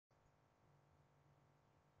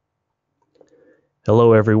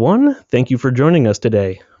Hello, everyone. Thank you for joining us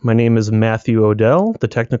today. My name is Matthew Odell, the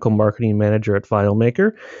Technical Marketing Manager at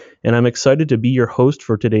FileMaker, and I'm excited to be your host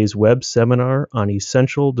for today's web seminar on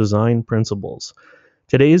essential design principles.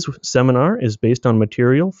 Today's seminar is based on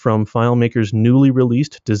material from FileMaker's newly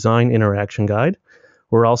released Design Interaction Guide.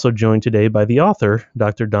 We're also joined today by the author,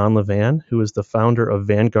 Dr. Don Levan, who is the founder of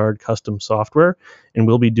Vanguard Custom Software, and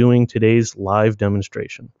will be doing today's live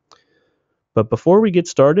demonstration. But before we get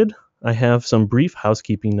started, I have some brief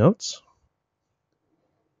housekeeping notes.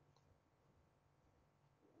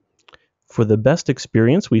 For the best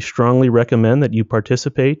experience, we strongly recommend that you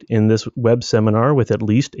participate in this web seminar with at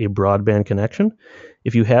least a broadband connection.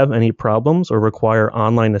 If you have any problems or require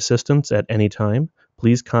online assistance at any time,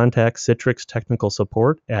 please contact Citrix Technical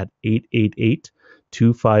Support at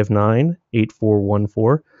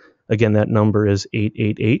 888-259-8414. Again, that number is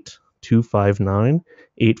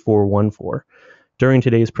 888-259-8414. During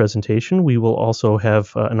today's presentation, we will also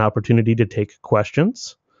have an opportunity to take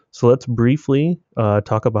questions. So let's briefly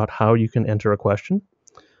talk about how you can enter a question.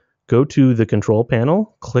 Go to the control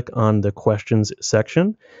panel, click on the questions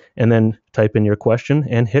section, and then type in your question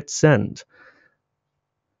and hit send.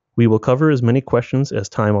 We will cover as many questions as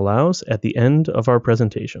time allows at the end of our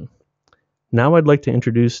presentation. Now I'd like to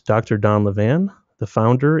introduce Dr. Don Levan, the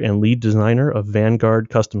founder and lead designer of Vanguard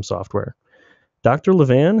Custom Software. Dr.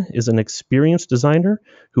 Levan is an experienced designer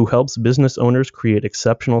who helps business owners create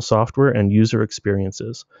exceptional software and user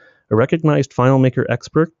experiences. A recognized FileMaker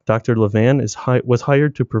expert, Dr. Levan was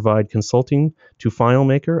hired to provide consulting to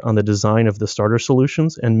FileMaker on the design of the starter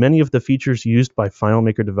solutions and many of the features used by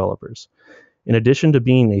FileMaker developers. In addition to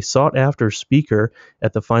being a sought-after speaker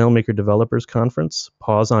at the FileMaker Developers Conference,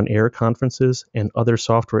 Pause on Air conferences, and other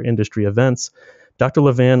software industry events, Dr.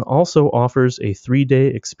 Levan also offers a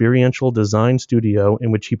 3-day experiential design studio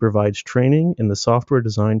in which he provides training in the software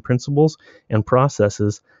design principles and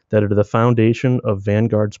processes that are the foundation of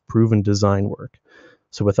Vanguard's proven design work.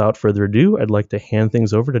 So without further ado, I'd like to hand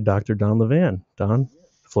things over to Dr. Don Levan. Don,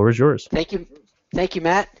 the floor is yours. Thank you,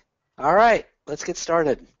 Matt. All right, let's get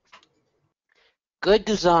started. Good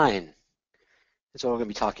design is what we're going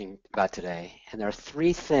to be talking about today, and there are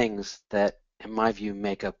 3 things that, in my view,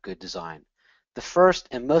 make up good design. The first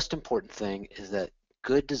and most important thing is that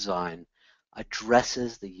good design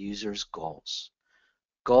addresses the user's goals.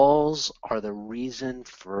 Goals are the reason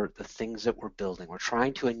for the things that we're building. We're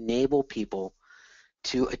trying to enable people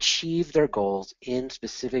to achieve their goals in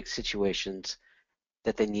specific situations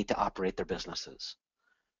that they need to operate their businesses.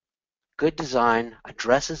 Good design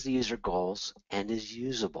addresses the user goals and is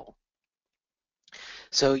usable.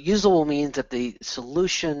 So usable means that the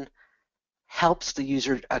solution helps the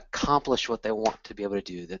user accomplish what they want to be able to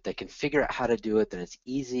do, that they can figure out how to do it, that it's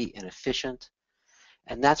easy and efficient,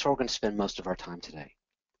 and that's where we're going to spend most of our time today.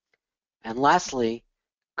 And lastly,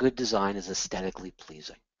 good design is aesthetically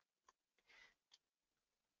pleasing.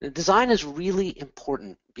 The design is really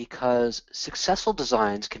important because successful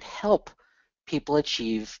designs can help people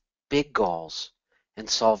achieve big goals and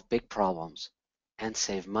solve big problems and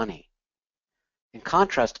save money. In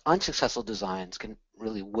contrast, unsuccessful designs can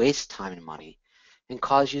really waste time and money and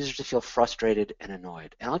cause users to feel frustrated and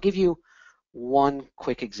annoyed. And I'll give you one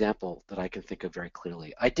quick example that I can think of very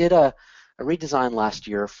clearly. I did a redesign last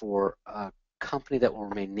year for a company that will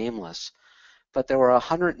remain nameless, but there were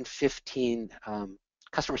 115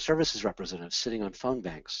 customer services representatives sitting on phone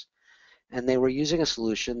banks, and they were using a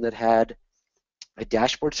solution that had a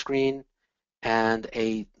dashboard screen and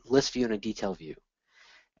a list view and a detail view.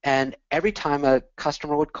 And every time a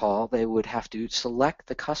customer would call, they would have to select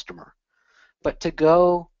the customer. But to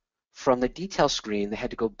go from the detail screen, they had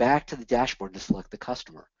to go back to the dashboard to select the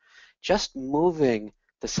customer. Just moving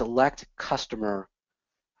the select customer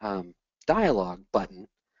dialog button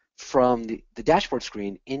from the dashboard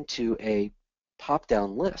screen into a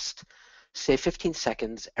pop-down list saved 15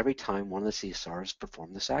 seconds every time one of the CSRs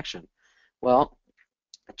performed this action. Well,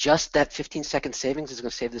 just that 15-second savings is going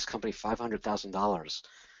to save this company $500,000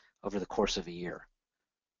 over the course of a year.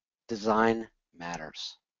 Design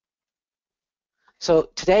matters.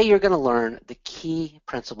 So today you're going to learn the key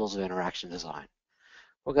principles of interaction design.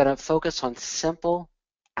 We're going to focus on simple,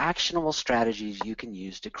 actionable strategies you can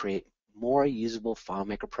use to create more usable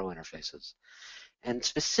FileMaker Pro interfaces, and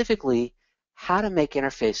specifically how to make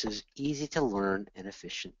interfaces easy to learn and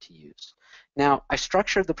efficient to use. Now, I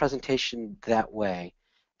structured the presentation that way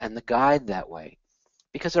and the guide that way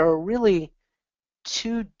because there are really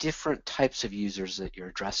 2 different types of users that you're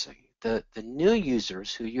addressing. The new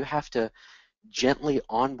users who you have to gently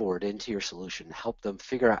onboard into your solution, help them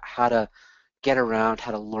figure out how to get around,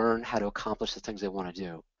 how to learn, how to accomplish the things they want to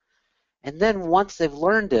do. And then once they've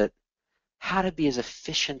learned it, how to be as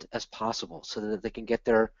efficient as possible so that they can get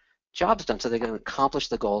their jobs done, so they can accomplish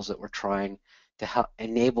the goals that we're trying to help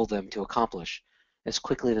enable them to accomplish as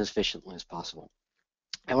quickly and as efficiently as possible.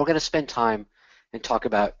 And we're going to spend time and talk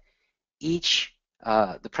about each,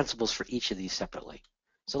 the principles for each of these separately.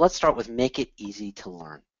 So let's start with make it easy to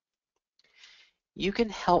learn. You can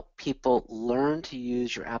help people learn to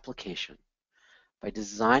use your application by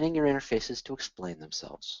designing your interfaces to explain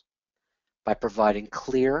themselves, by providing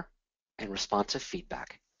clear and responsive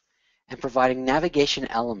feedback, and providing navigation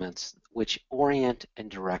elements which orient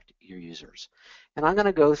and direct your users. And I'm going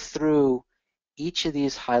to go through each of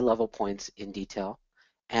these high-level points in detail,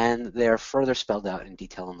 and they're further spelled out in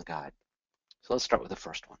detail in the guide. So let's start with the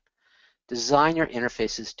first one. Design your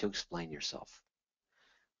interfaces to explain yourself.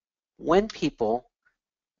 When people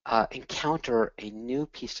encounter a new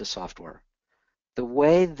piece of software, the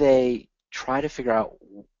way they try to figure out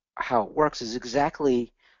how it works is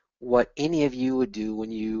exactly what any of you would do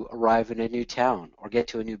when you arrive in a new town or get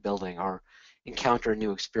to a new building or encounter a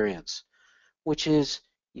new experience, which is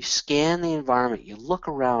you scan the environment, you look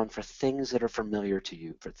around for things that are familiar to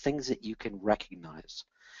you, for things that you can recognize,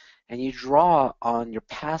 and you draw on your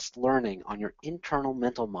past learning, on your internal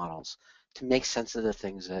mental models to make sense of the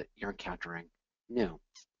things that you're encountering new.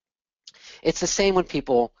 It's the same when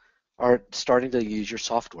people are starting to use your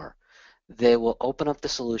software. They will open up the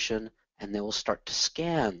solution and they will start to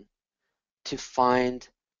scan to find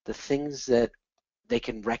the things that they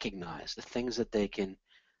can recognize, the things that they can,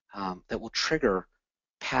 that will trigger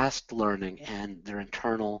past learning and their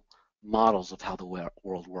internal models of how the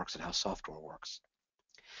world works and how software works.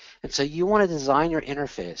 And so you want to design your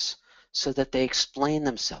interface so that they explain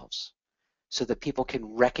themselves, so that people can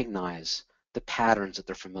recognize the patterns that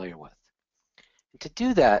they're familiar with. And to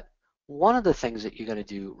do that, one of the things that you're going to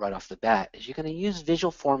do right off the bat is you're going to use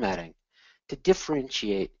visual formatting to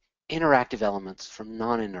differentiate interactive elements from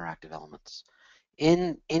non-interactive elements.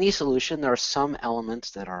 In any solution, there are some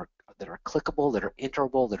elements that are clickable, that are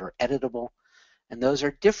enterable, that are editable, and those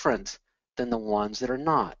are different than the ones that are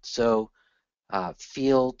not. So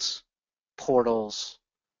fields, portals,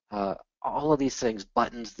 all of these things,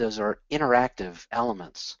 buttons, those are interactive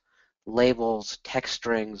elements. Labels, text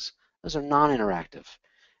strings, those are non-interactive.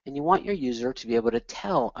 And you want your user to be able to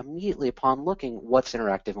tell immediately upon looking what's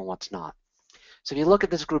interactive and what's not. So if you look at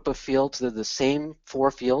this group of fields, they're the same 4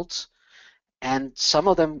 fields, and some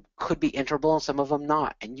of them could be enterable and some of them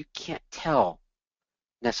not, and you can't tell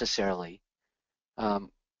necessarily. I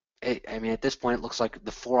mean, at this point, it looks like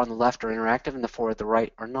the 4 on the left are interactive and the 4 at the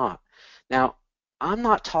right are not. Now, I'm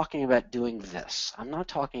not talking about doing this. I'm not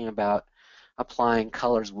talking about applying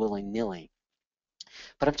colors willy-nilly,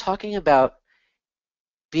 but I'm talking about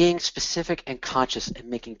being specific and conscious and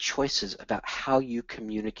making choices about how you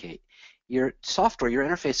communicate. Your software, your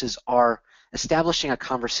interfaces are establishing a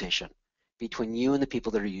conversation between you and the people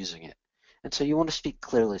that are using it. And so you want to speak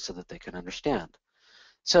clearly so that they can understand.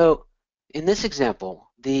 So in this example,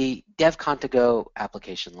 the DevCon2Go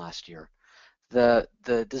application last year, the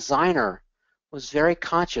designer was very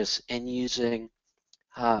conscious in using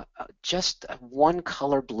just one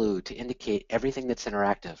color blue to indicate everything that's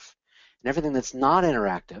interactive. And everything that's not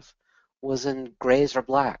interactive was in grays or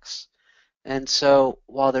blacks. And so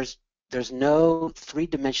while there's no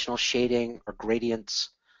 3-dimensional shading or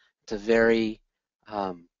gradients, it's a very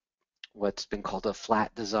what's been called a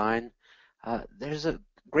flat design. There's a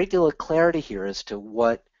great deal of clarity here as to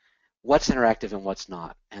what's interactive and what's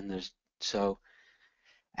not. And so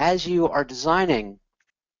as you are designing,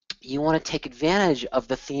 you want to take advantage of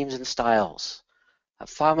the themes and styles.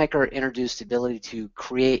 FileMaker introduced the ability to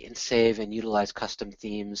create and save and utilize custom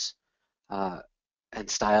themes and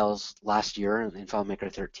styles last year in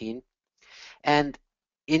FileMaker 13. And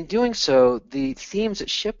in doing so, the themes that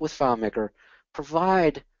ship with FileMaker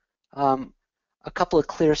provide a couple of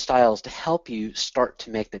clear styles to help you start to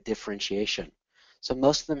make the differentiation. So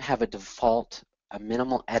most of them have a default, a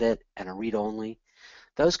minimal edit, and a read-only.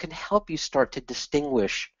 Those can help you start to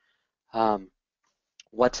distinguish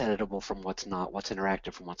what's editable from what's not, what's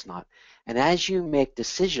interactive from what's not. And as you make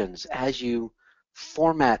decisions, as you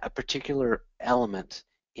format a particular element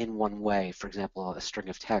in one way, for example, a string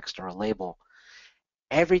of text or a label,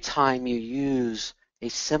 every time you use a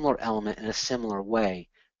similar element in a similar way,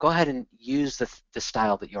 go ahead and use the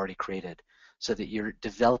style that you already created so that you're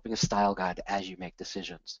developing a style guide as you make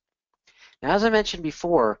decisions. Now, as I mentioned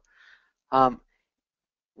before,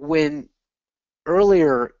 when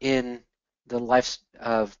earlier in the life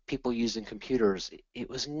of people using computers, it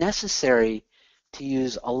was necessary to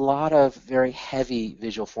use a lot of very heavy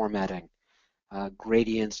visual formatting,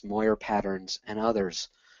 gradients, Moir patterns, and others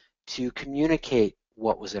to communicate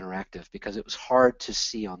what was interactive because it was hard to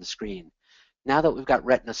see on the screen. Now that we've got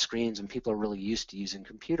retina screens and people are really used to using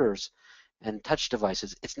computers and touch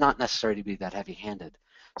devices, it's not necessary to be that heavy-handed.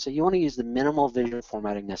 So you want to use the minimal visual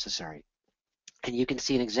formatting necessary. And you can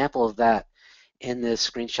see an example of that in this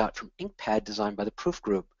screenshot from InkPad designed by the Proof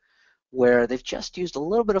Group, where they've just used a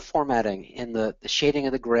little bit of formatting in the shading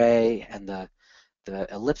of the gray and the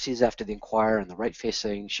ellipses after the inquire and the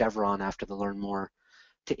right-facing chevron after the learn more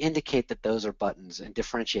to indicate that those are buttons and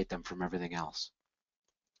differentiate them from everything else.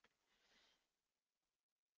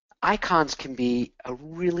 Icons can be a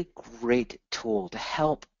really great tool to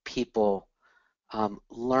help people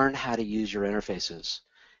learn how to use your interfaces,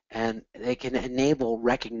 and they can enable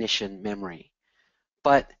recognition memory.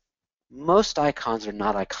 But most icons are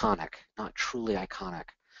not iconic, not truly iconic.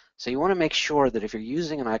 So you want to make sure that if you're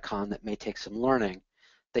using an icon that may take some learning,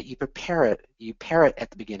 that you pair it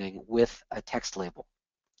at the beginning with a text label.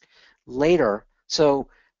 Later, so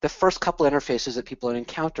the first couple interfaces that people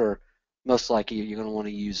encounter, most likely you're going to want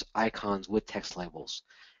to use icons with text labels.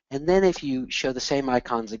 And then if you show the same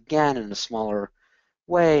icons again in a smaller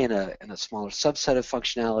way, in a smaller subset of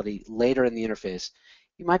functionality later in the interface,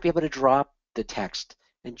 you might be able to drop the text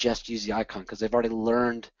and just use the icon because they've already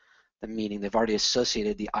learned the meaning. They've already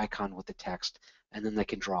associated the icon with the text, and then they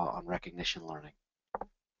can draw on recognition learning.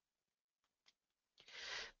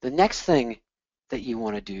 The next thing that you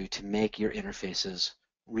want to do to make your interfaces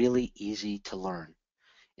really easy to learn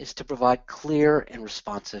is to provide clear and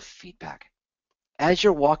responsive feedback. As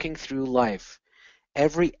you're walking through life,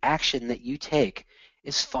 every action that you take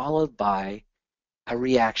is followed by a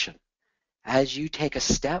reaction. As you take a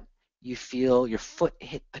step, you feel your foot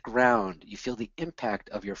hit the ground. You feel the impact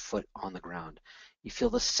of your foot on the ground. You feel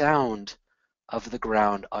the sound of the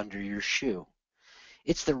ground under your shoe.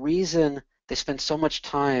 It's the reason they spend so much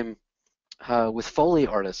time with Foley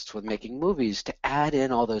artists with making movies to add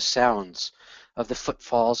in all those sounds of the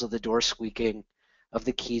footfalls, of the door squeaking, of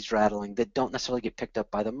the keys rattling that don't necessarily get picked up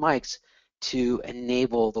by the mics to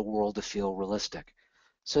enable the world to feel realistic.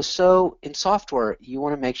 So in software, you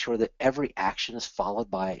want to make sure that every action is followed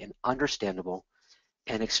by an understandable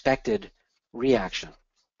and expected reaction.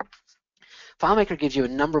 FileMaker gives you a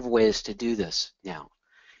number of ways to do this now.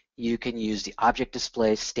 You can use the object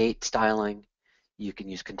display state styling, you can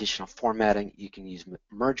use conditional formatting, you can use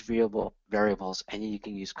merge variables, and you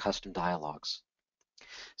can use custom dialogues.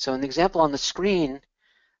 So in the example on the screen,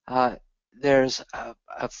 there's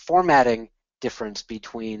a formatting difference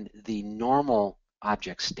between the normal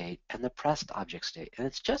object state and the pressed object state. And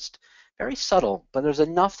it's just very subtle, but there's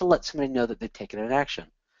enough to let somebody know that they've taken an action.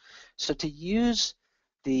 So to use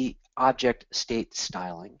the object state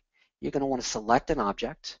styling, you're going to want to select an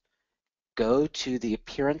object, go to the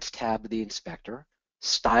Appearance tab of the inspector,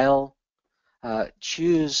 Style,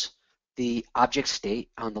 choose the object state.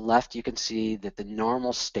 On the left, you can see that the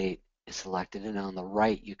normal state is selected, and on the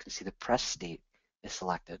right, you can see the press state is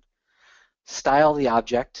selected. Style the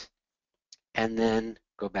object, and then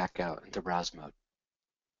go back out into browse mode.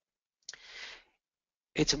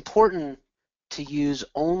 It's important to use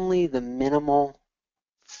only the minimal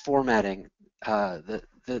formatting, the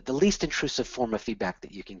least intrusive form of feedback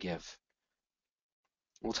that you can give.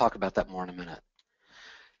 We'll talk about that more in a minute.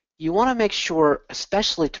 You want to make sure,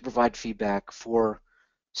 especially to provide feedback for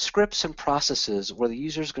scripts and processes where the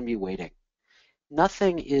user is going to be waiting.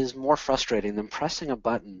 Nothing is more frustrating than pressing a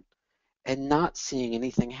button and not seeing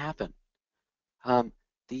anything happen. The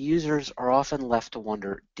users are often left to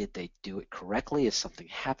wonder, did they do it correctly? Is something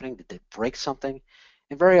happening? Did they break something?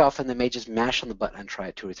 And very often they may just mash on the button and try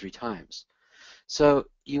it 2 or 3 times. So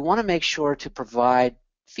you want to make sure to provide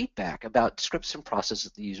feedback about scripts and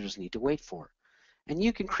processes the users need to wait for. And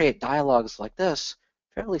you can create dialogues like this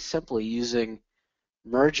fairly simply using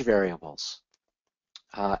merge variables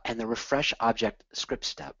and the refresh object script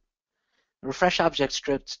step. The refresh object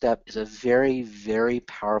script step is a very, very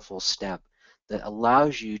powerful step that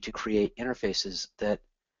allows you to create interfaces that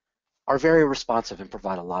are very responsive and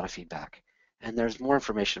provide a lot of feedback. And there's more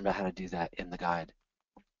information about how to do that in the guide.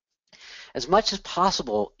 As much as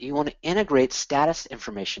possible, you want to integrate status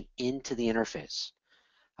information into the interface.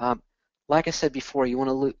 Like I said before, you want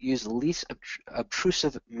to use the least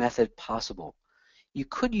obtrusive method possible. You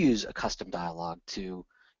could use a custom dialog to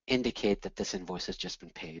indicate that this invoice has just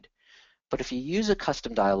been paid. But if you use a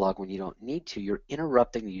custom dialog when you don't need to, you're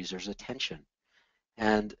interrupting the user's attention.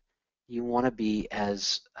 And you want to be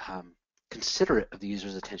as considerate of the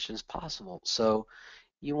user's attention as possible. So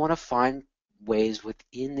you want to find ways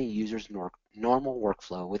within the user's normal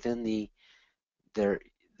workflow, within the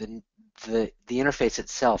interface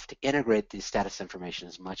itself, to integrate the status information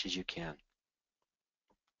as much as you can.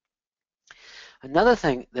 Another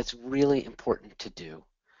thing that's really important to do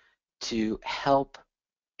to help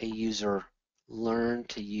a user learn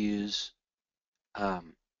to use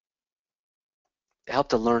um, an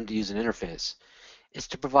interface is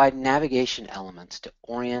to provide navigation elements to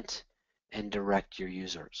orient and direct your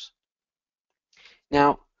users.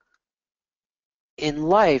 Now, in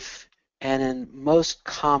life and in most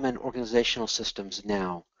common organizational systems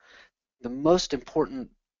now, most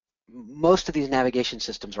of these navigation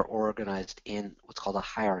systems are organized in what's called a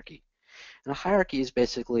hierarchy. And a hierarchy is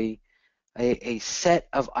basically a set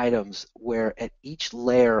of items where at each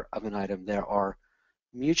layer of an item there are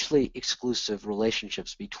mutually exclusive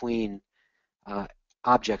relationships between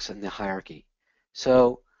objects in the hierarchy.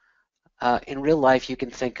 So in real life, you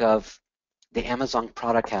can think of the Amazon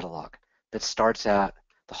product catalog that starts at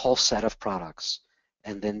the whole set of products,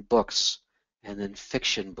 and then books, and then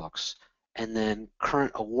fiction books, and then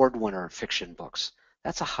current award winner fiction books.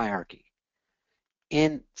 That's a hierarchy.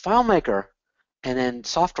 In FileMaker and in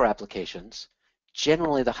software applications,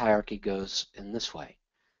 generally the hierarchy goes in this way.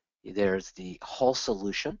 There's the whole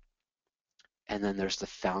solution, and then there's the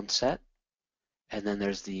found set, and then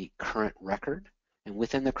there's the current record, and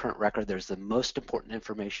within the current record there's the most important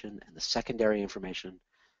information and the secondary information,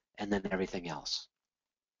 and then everything else.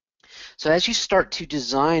 So as you start to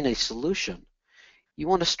design a solution, you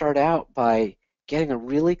want to start out by getting a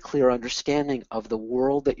really clear understanding of the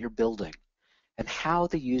world that you're building and how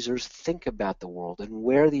the users think about the world and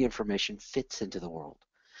where the information fits into the world.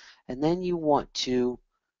 And then you want to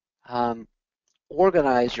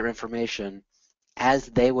organize your information as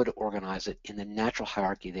they would organize it in the natural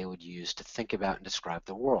hierarchy they would use to think about and describe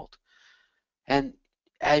the world. And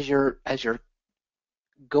as you're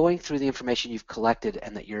going through the information you've collected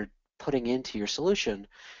and that you're putting into your solution,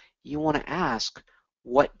 you want to ask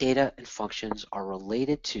what data and functions are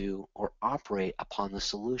related to or operate upon the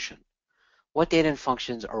solution. What data and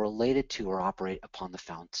functions are related to or operate upon the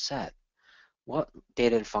found set? What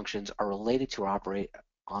data and functions are related to or operate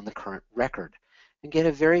on the current record? And get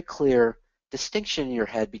a very clear distinction in your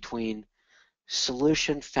head between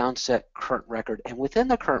solution, found set, current record, and within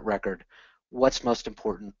the current record, what's most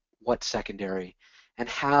important, what's secondary, and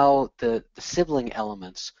how the sibling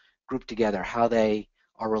elements group together, how they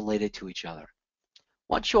are related to each other.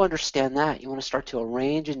 Once you understand that, you want to start to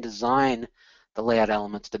arrange and design the layout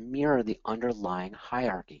elements to mirror the underlying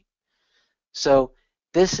hierarchy. So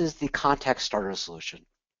this is the context starter solution.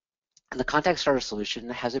 And the context starter solution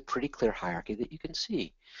has a pretty clear hierarchy that you can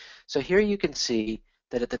see. So here you can see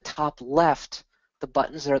that at the top left, the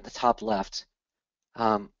buttons that are at the top left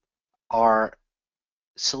are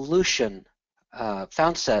solution,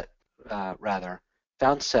 found set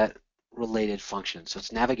related functions. So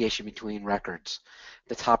it's navigation between records.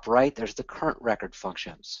 The top right, there's the current record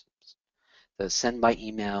functions. The send by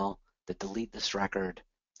email, the delete this record,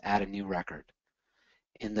 add a new record.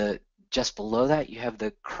 Just below that, you have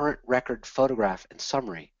the current record photograph and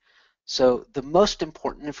summary. So the most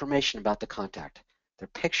important information about the contact, their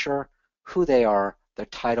picture, who they are, their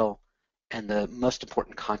title, and the most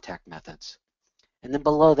important contact methods. And then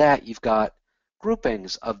below that, you've got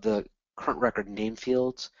groupings of the current record name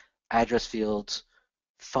fields, address fields,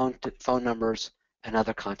 phone numbers, and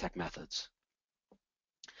other contact methods.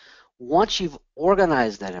 Once you've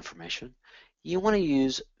organized that information, you want to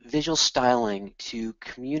use visual styling to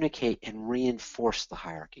communicate and reinforce the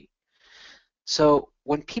hierarchy. So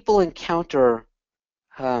when people encounter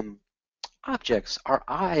objects, our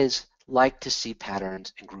eyes like to see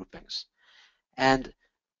patterns and groupings. And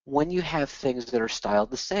when you have things that are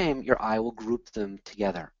styled the same, your eye will group them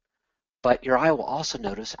together. But your eye will also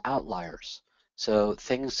notice outliers. So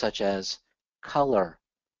things such as color,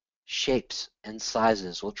 shapes, and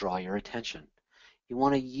sizes will draw your attention. You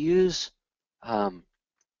want to use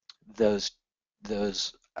those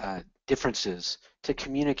differences to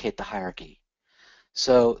communicate the hierarchy.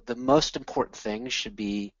 So the most important thing should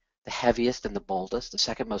be the heaviest and the boldest. The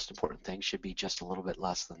second most important thing should be just a little bit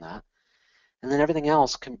less than that. And then everything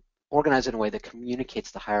else can organize in a way that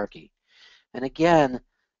communicates the hierarchy. And again,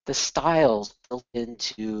 the styles built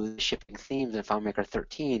into the shipping themes in FileMaker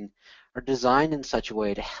 13 are designed in such a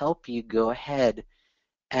way to help you go ahead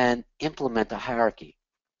and implement the hierarchy.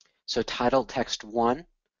 So title text 1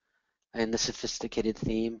 in the sophisticated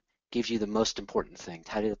theme gives you the most important thing.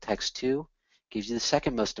 Title text 2 gives you the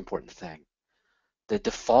second most important thing. The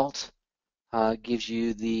default gives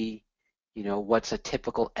you the, what's a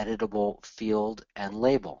typical editable field and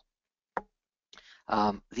label.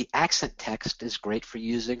 The accent text is great for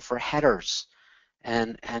using for headers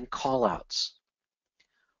and callouts.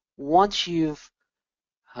 Once you've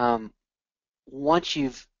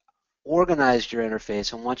organized your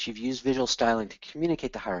interface and once you've used visual styling to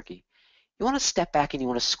communicate the hierarchy, you want to step back and you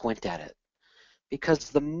want to squint at it, because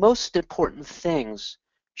the most important things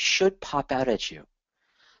should pop out at you.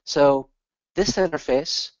 So this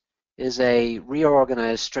interface is a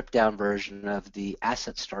reorganized, stripped down version of the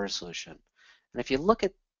Asset Starter solution. And if you look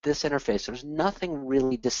at this interface, there's nothing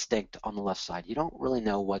really distinct on the left side. You don't really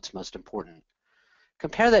know what's most important.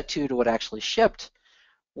 Compare that to what actually shipped,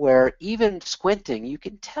 where even squinting, you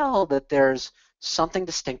can tell that there's something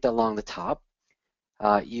distinct along the top.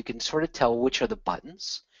 You can sort of tell which are the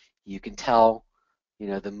buttons. You can tell,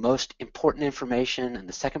 the most important information and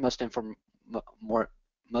the second most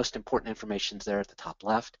important information is there at the top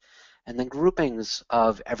left, and then groupings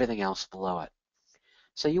of everything else below it.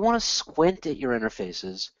 So you want to squint at your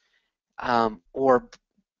interfaces, or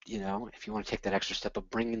if you want to take that extra step of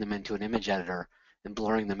bringing them into an image editor and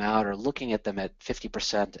blurring them out, or looking at them at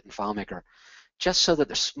 50% in FileMaker, just so that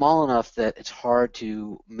they're small enough that it's hard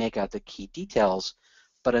to make out the key details,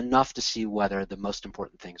 but enough to see whether the most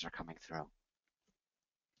important things are coming through.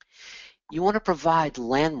 You want to provide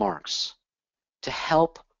landmarks to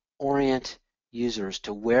help orient users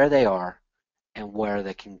to where they are and where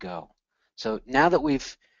they can go. So now that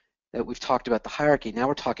we've talked about the hierarchy, now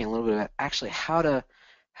we're talking a little bit about actually how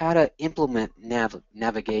to implement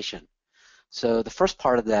navigation. So the first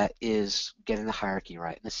part of that is getting the hierarchy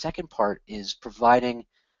right, and the second part is providing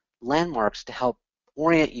landmarks to help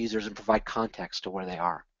orient users and provide context to where they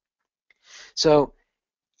are. So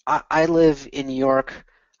I live in New York.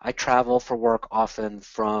 I travel for work often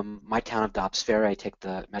from my town of Dobbs Ferry. I take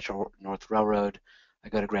the Metro North Railroad. I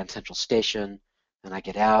go to Grand Central Station, and I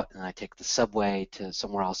get out, and I take the subway to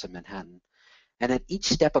somewhere else in Manhattan. And at each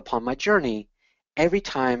step upon my journey, every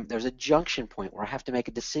time there's a junction point where I have to make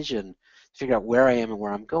a decision to figure out where I am and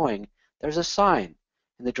where I'm going, there's a sign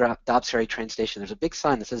in the Dobbs Ferry train station. There's a big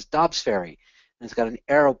sign that says Dobbs Ferry, and it's got an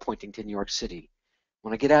arrow pointing to New York City.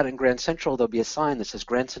 When I get out in Grand Central, there'll be a sign that says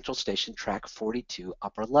Grand Central Station, track 42,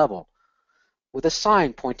 upper level, with a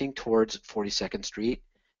sign pointing towards 42nd Street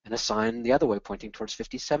and a sign the other way pointing towards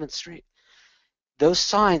 57th Street. Those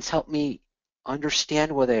signs help me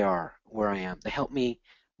understand where I am. They help me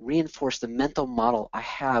reinforce the mental model I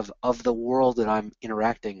have of the world that I'm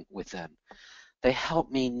interacting within. They help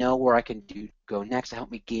me know where I can go next. They help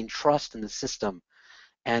me gain trust in the system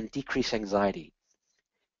and decrease anxiety.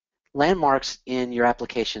 Landmarks in your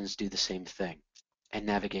applications do the same thing, and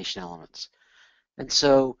navigation elements. And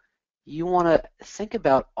so you want to think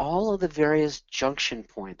about all of the various junction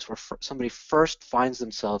points where somebody first finds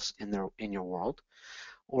themselves in your world,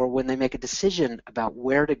 or when they make a decision about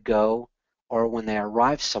where to go, or when they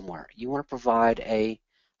arrive somewhere. You want to provide a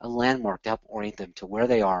landmark to help orient them to where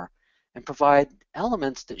they are and provide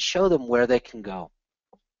elements that show them where they can go.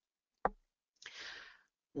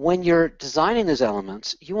 When you're designing those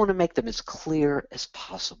elements, you want to make them as clear as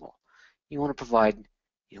possible. You want to provide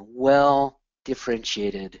well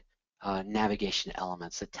differentiated navigation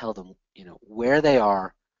elements that tell them where they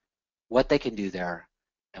are, what they can do there,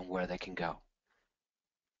 and where they can go.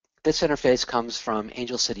 This interface comes from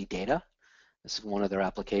Angel City Data. This is one of their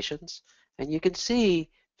applications, and you can see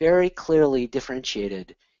very clearly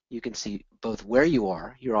differentiated. You can see both where you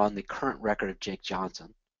are. You're on the current record of Jake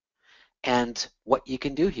Johnson. And what you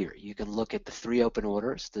can do here, you can look at the 3 open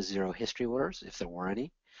orders, the 0 history orders, if there were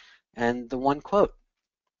any, and the 1 quote.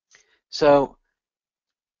 So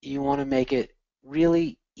you want to make it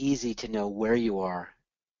really easy to know where you are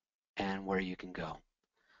and where you can go.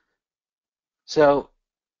 So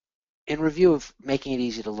in review of making it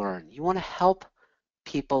easy to learn, you want to help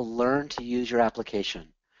people learn to use your application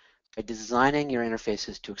by designing your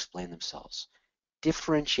interfaces to explain themselves.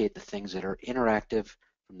 Differentiate the things that are interactive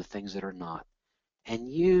from the things that are not, and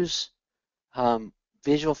use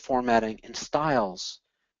visual formatting and styles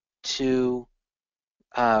to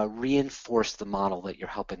reinforce the model that you're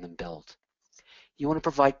helping them build. You want to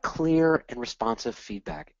provide clear and responsive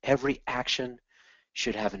feedback. Every action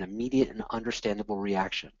should have an immediate and understandable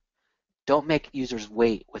reaction. Don't make users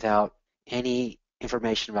wait without any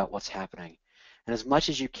information about what's happening. And as much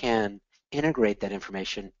as you can, integrate that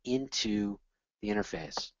information into the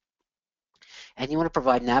interface. And you want to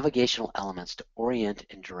provide navigational elements to orient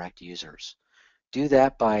and direct users. Do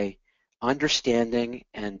that by understanding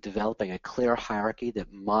and developing a clear hierarchy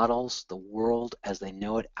that models the world as they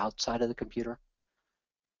know it outside of the computer.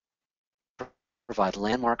 Provide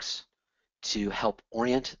landmarks to help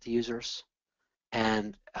orient the users,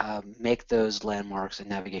 and make those landmarks and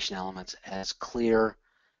navigation elements as clear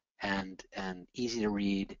and easy to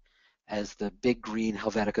read as the big green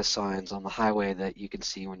Helvetica signs on the highway that you can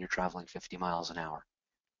see when you're traveling 50 miles an hour.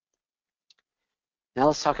 Now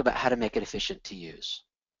let's talk about how to make it efficient to use.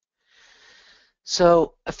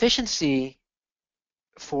 So efficiency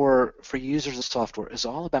for users of software is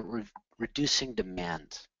all about reducing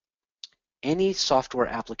demand. Any software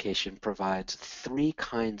application provides three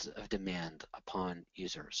kinds of demand upon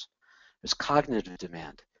users. There's cognitive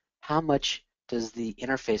demand. How much does the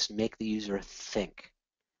interface make the user think?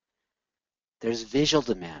 There's visual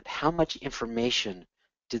demand. How much information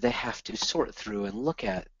do they have to sort through and look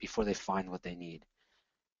at before they find what they need?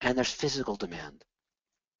 And there's physical demand.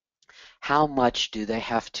 How much do they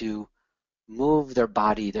have to move their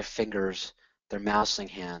body, their fingers, their mousing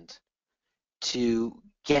hand to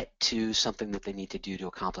get to something that they need to do to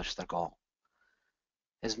accomplish their goal?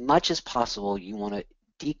 As much as possible, you want to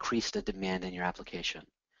decrease the demand in your application.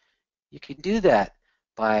 You can do that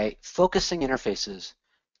by focusing interfaces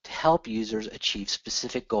to help users achieve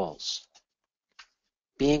specific goals,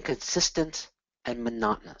 being consistent and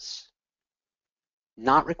monotonous,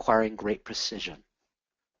 not requiring great precision,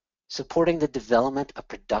 supporting the development of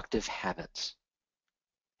productive habits,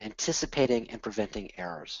 anticipating and preventing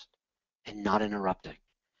errors, and not interrupting.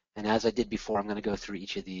 And as I did before, I'm going to go through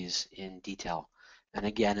each of these in detail. And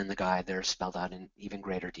again, in the guide, they're spelled out in even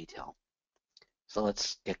greater detail. So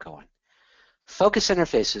let's get going. Focus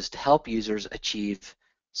interfaces to help users achieve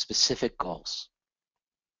specific goals.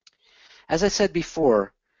 As I said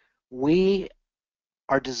before, we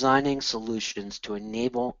are designing solutions to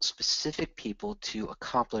enable specific people to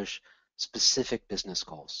accomplish specific business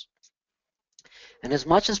goals. And as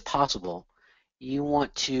much as possible, you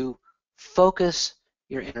want to focus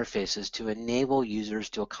your interfaces to enable users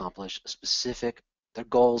to accomplish their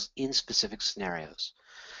goals in specific scenarios.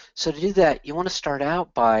 So to do that, you want to start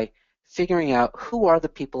out by figuring out who are the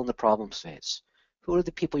people in the problem space, who are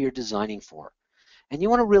the people you're designing for. And you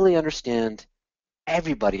want to really understand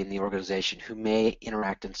everybody in the organization who may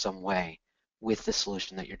interact in some way with the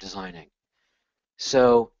solution that you're designing.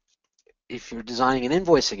 So if you're designing an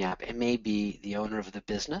invoicing app, it may be the owner of the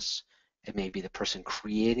business, it may be the person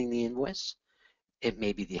creating the invoice, it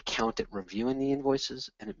may be the accountant reviewing the invoices,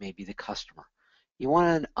 and it may be the customer. You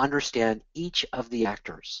want to understand each of the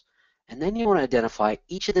actors, and then you want to identify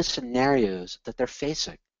each of the scenarios that they're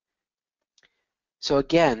facing. So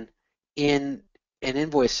again, in an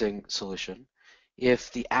invoicing solution,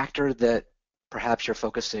 if the actor that perhaps you're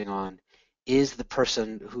focusing on is the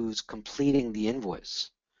person who's completing the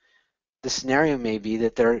invoice, the scenario may be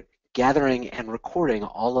that they're gathering and recording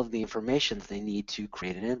all of the information that they need to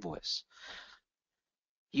create an invoice.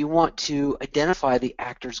 You want to identify the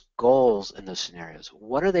actor's goals in those scenarios.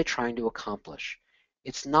 What are they trying to accomplish?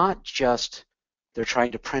 It's not just they're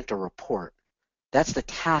trying to print a report. That's the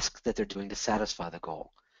task that they're doing to satisfy the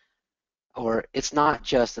goal. Or it's not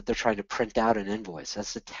just that they're trying to print out an invoice.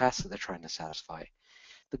 That's the task that they're trying to satisfy.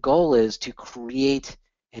 The goal is to create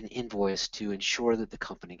an invoice to ensure that the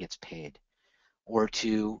company gets paid, or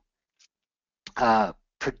to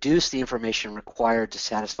produce the information required to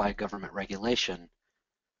satisfy government regulation.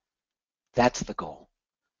 That's the goal.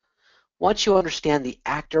 Once you understand the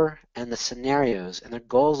actor and the scenarios and their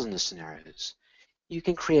goals in the scenarios, you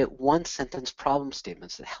can create one-sentence problem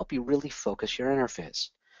statements that help you really focus your interface.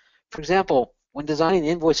 For example, when designing the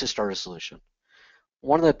invoices starter solution,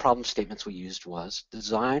 one of the problem statements we used was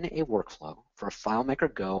design a workflow for a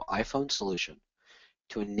FileMaker Go iPhone solution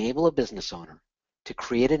to enable a business owner to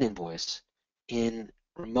create an invoice in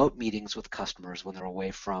remote meetings with customers when they're away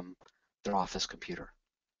from their office computer.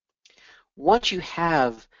 Once you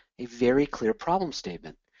have a very clear problem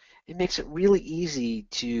statement, it makes it really easy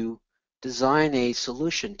to design a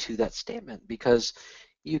solution to that statement, because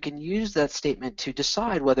you can use that statement to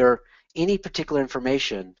decide whether any particular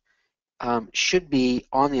information should be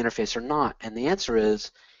on the interface or not. And the answer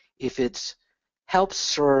is, if it helps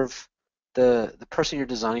serve the person you're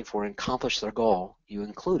designing for and accomplish their goal, you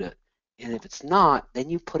include it. And if it's not, then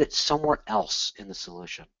you put it somewhere else in the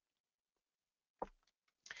solution.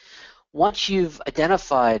 Once you've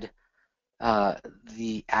identified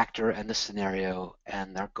the actor and the scenario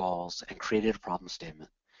and their goals and created a problem statement,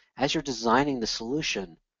 as you're designing the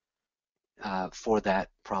solution for that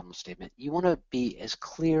problem statement, you want to be as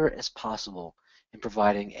clear as possible in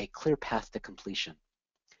providing a clear path to completion.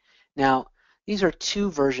 Now, these are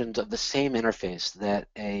two versions of the same interface that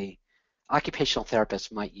an occupational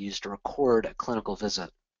therapist might use to record a clinical visit.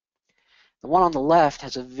 The one on the left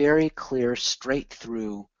has a very clear, straight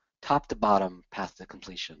through, top to bottom path to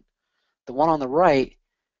completion. The one on the right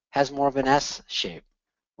has more of an S shape,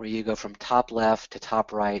 where you go from top left to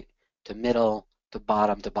top right to middle to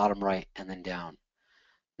bottom right, and then down.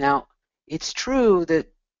 Now, it's true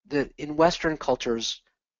that in Western cultures,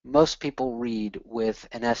 most people read with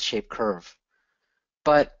an S-shaped curve.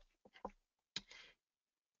 But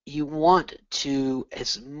you want to,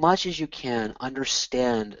 as much as you can,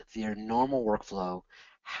 understand their normal workflow,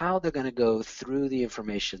 how they're going to go through the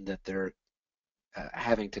information that they're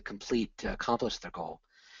having to complete to accomplish their goal,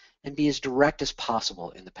 and be as direct as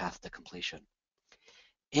possible in the path to completion.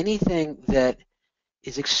 Anything that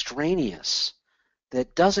is extraneous,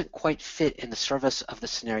 that doesn't quite fit in the service of the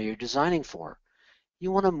scenario you're designing for,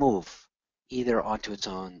 you want to move either onto its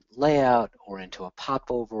own layout or into a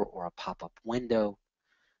popover or a pop-up window.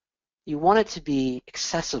 You want it to be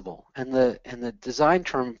accessible, and the design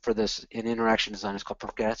term for this in interaction design is called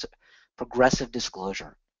progressive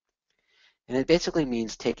disclosure. And it basically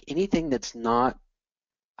means take anything that's not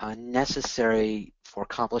necessary for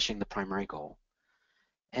accomplishing the primary goal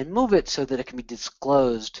and move it so that it can be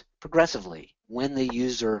disclosed progressively when the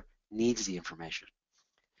user needs the information.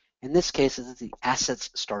 In this case, it's the assets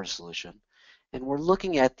starter solution, and we're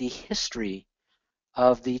looking at the history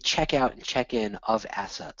of the checkout and check-in of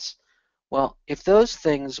assets. Well, if those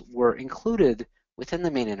things were included within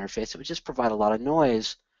the main interface, it would just provide a lot of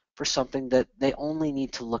noise for something that they only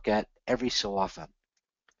need to look at every so often.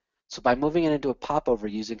 So by moving it into a popover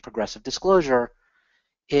using progressive disclosure,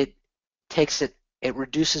 it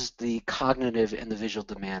reduces the cognitive and the visual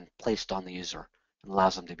demand placed on the user and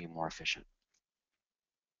allows them to be more efficient.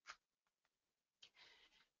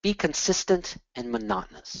 Be consistent and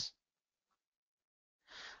monotonous.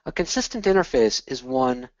 A consistent interface is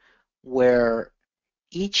one where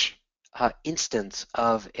each instance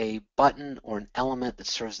of a button or an element that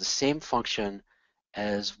serves the same function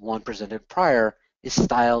as one presented prior is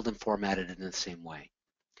styled and formatted in the same way.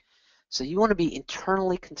 So you want to be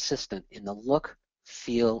internally consistent in the look,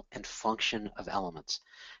 feel, and function of elements.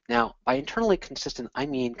 Now, by internally consistent, I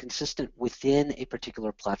mean consistent within a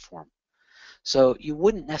particular platform. So you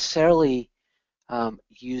wouldn't necessarily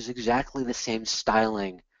use exactly the same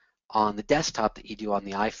styling on the desktop that you do on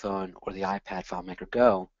the iPhone or the iPad FileMaker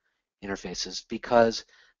Go interfaces, because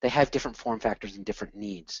they have different form factors and different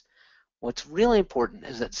needs. What's really important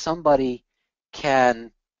is that somebody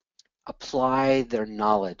can apply their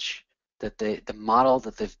knowledge, that the model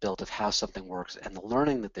that they've built of how something works and the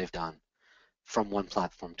learning that they've done from one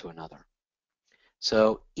platform to another.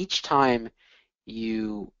 So each time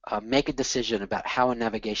you make a decision about how a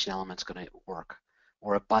navigation element is going to work,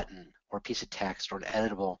 or a button, or a piece of text, or an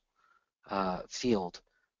editable field,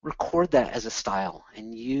 record that as a style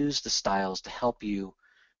and use the styles to help you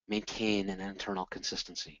maintain an internal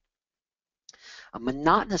consistency. A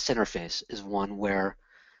monotonous interface is one where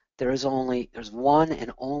there's one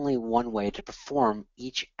and only one way to perform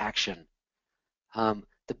each action.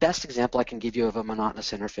 The best example I can give you of a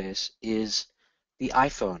monotonous interface is the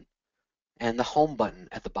iPhone and the home button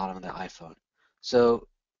at the bottom of the iPhone. So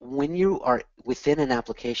when you are within an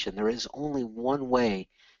application, there is only one way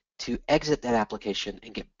to exit that application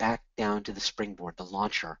and get back down to the springboard, the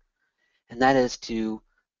launcher, and that is to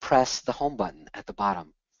press the home button at the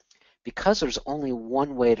bottom. Because there's only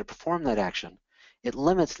one way to perform that action, it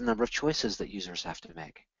limits the number of choices that users have to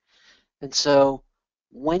make. And so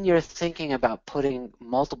when you're thinking about putting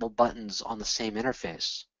multiple buttons on the same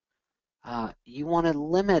interface, you want to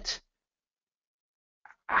limit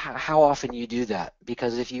how often you do that,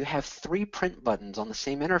 because if you have 3 print buttons on the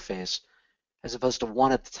same interface as opposed to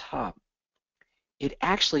one at the top, it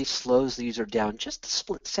actually slows the user down just a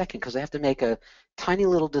split second, because they have to make a tiny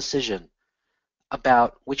little decision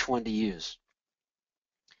about which one to use.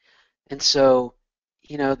 And so,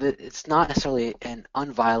 you know, it's not necessarily an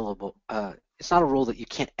unviolable, it's not a rule that you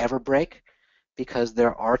can't ever break, because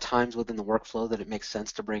there are times within the workflow that it makes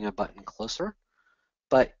sense to bring a button closer,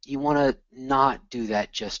 but you want to not do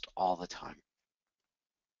that just all the time.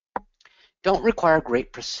 Don't require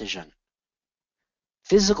great precision.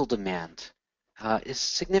 Physical demand is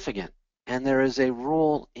significant, and there is a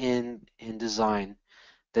rule in design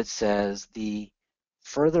that says the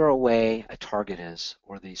further away a target is,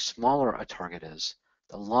 or the smaller a target is,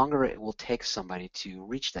 the longer it will take somebody to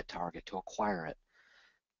reach that target, to acquire it.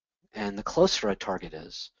 And the closer a target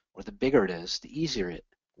is, or the bigger it is, the easier it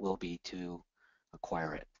will be to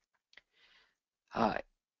acquire it.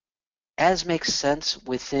 As makes sense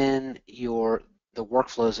within the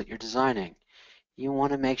workflows that you're designing, you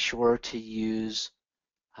want to make sure to use,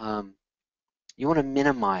 you want to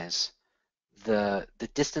minimize the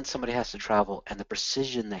distance somebody has to travel and the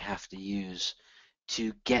precision they have to use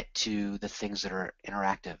to get to the things that are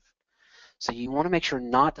interactive. So you want to make sure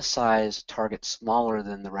not to size targets smaller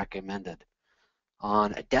than the recommended.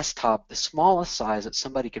 On a desktop, the smallest size that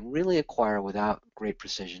somebody can really acquire without great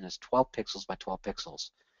precision is 12 pixels by 12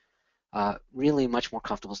 pixels. Really much more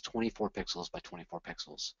comfortable is 24 pixels by 24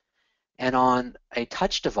 pixels. And on a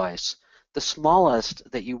touch device, the smallest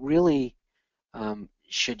that you really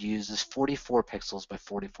should use is 44 pixels by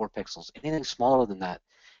 44 pixels. Anything smaller than that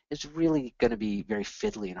is really going to be very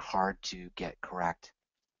fiddly and hard to get correct.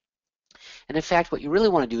 And in fact, what you really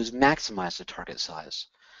want to do is maximize the target size.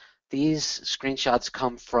 These screenshots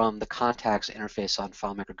come from the contacts interface on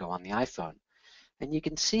FileMaker Go on the iPhone. And you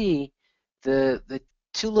can see the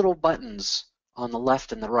two little buttons on the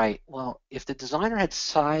left and the right. Well, if the designer had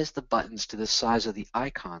sized the buttons to the size of the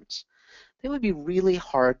icons, they would be really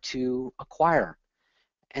hard to acquire.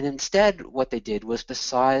 And instead, what they did was to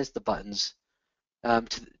size the buttons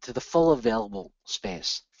to the full available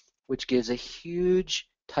space, which gives a huge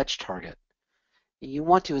touch target. You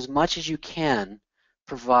want to, as much as you can,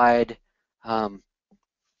 provide the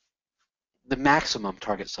maximum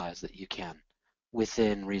target size that you can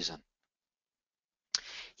within reason.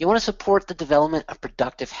 You want to support the development of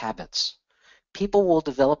productive habits. People will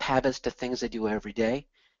develop habits to things they do every day,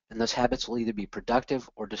 and those habits will either be productive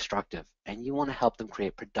or destructive, and you want to help them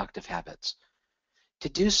create productive habits. To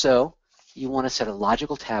do so, you want to set a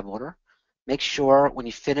logical tab order. Make sure when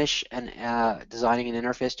you finish designing an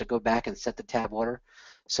interface to go back and set the tab order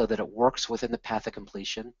so that it works within the path of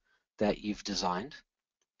completion that you've designed.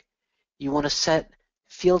 You want to set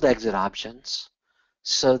field exit options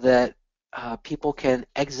so that people can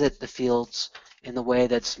exit the fields in the way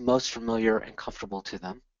that's most familiar and comfortable to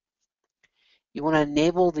them. You want to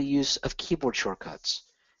enable the use of keyboard shortcuts.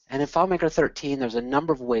 And in FileMaker 13, there's a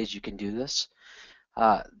number of ways you can do this.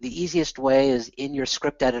 The easiest way is in your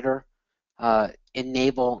script editor,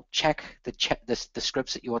 check the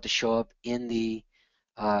scripts that you want to show up in the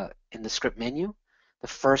script menu. The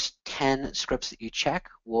first 10 scripts that you check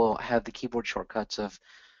will have the keyboard shortcuts of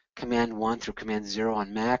Command 1 through Command 0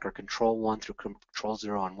 on Mac or Control 1 through Control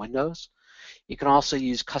 0 on Windows. You can also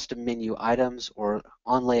use custom menu items or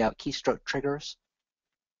on-layout keystroke triggers.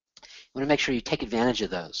 You want to make sure you take advantage of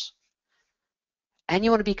those. And you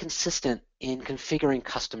want to be consistent in configuring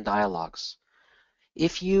custom dialogues.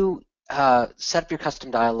 If you set up your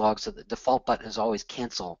custom dialogue so the default button is always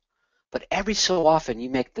cancel, but every so often you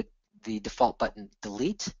make the default button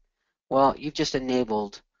delete, well, you've just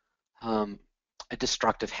enabled a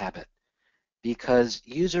destructive habit, because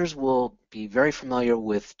users will be very familiar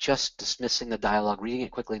with just dismissing the dialogue, reading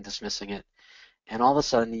it quickly and dismissing it, and all of a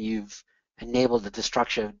sudden you've enabled the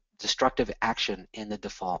destructive action in the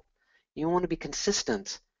default. You want to be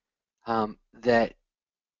consistent that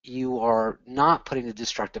you are not putting the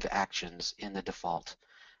destructive actions in the default,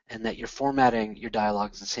 and that you're formatting your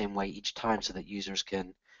dialogues the same way each time so that users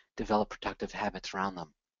can develop productive habits around them.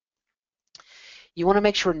 You want to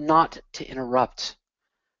make sure not to interrupt.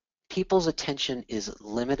 People's attention is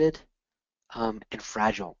limited and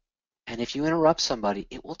fragile. And if you interrupt somebody,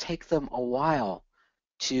 it will take them a while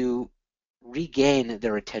to regain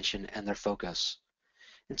their attention and their focus.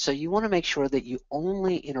 And so you want to make sure that you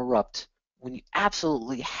only interrupt when you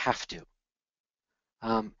absolutely have to.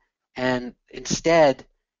 And instead,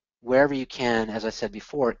 wherever you can, as I said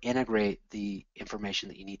before, integrate the information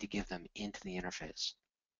that you need to give them into the interface.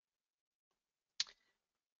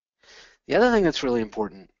 The other thing that's really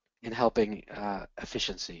important in helping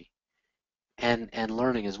efficiency and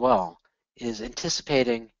learning as well is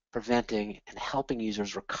anticipating, preventing, and helping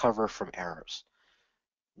users recover from errors.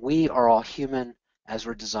 We are all human. As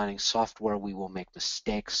we're designing software, we will make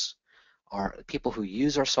mistakes. People who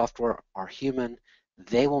use our software are human.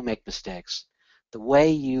 They will make mistakes. The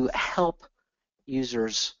way you help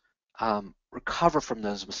users recover from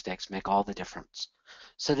those mistakes make all the difference.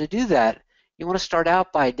 So to do that, you want to start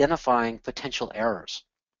out by identifying potential errors.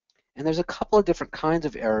 And there's a couple of different kinds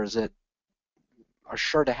of errors that are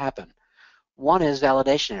sure to happen. One is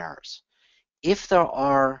validation errors. If there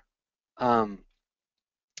are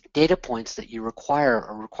data points that you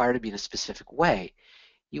require to be in a specific way,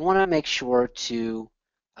 you want to make sure to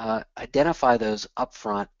identify those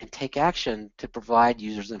upfront and take action to provide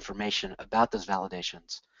users information about those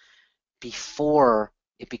validations before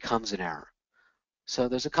it becomes an error. So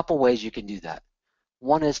there's a couple ways you can do that.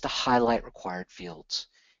 One is to highlight required fields.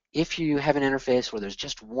 If you have an interface where there's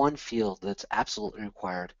just one field that's absolutely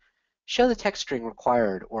required, show the text string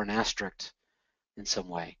required or an asterisk in some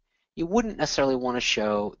way. You wouldn't necessarily want to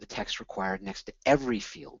show the text required next to every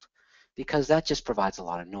field, because that just provides a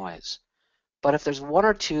lot of noise. But if there's one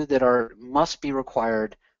or two that must be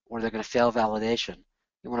required or they're going to fail validation,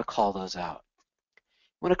 you want to call those out.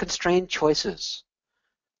 You want to constrain choices.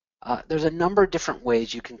 There's a number of different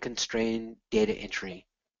ways you can constrain data entry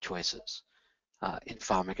choices in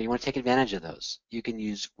FileMaker. You want to take advantage of those. You can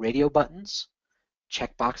use radio buttons,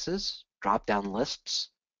 checkboxes, drop-down lists,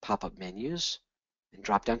 pop-up menus, and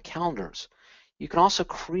drop down calendars. You can also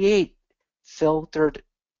create filtered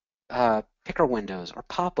picker windows or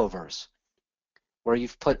popovers where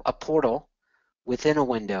you've put a portal within a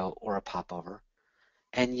window or a popover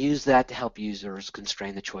and use that to help users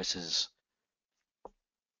constrain the choices.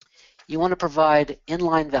 You want to provide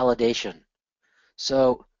inline validation.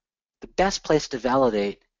 So the best place to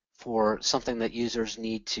validate for something that users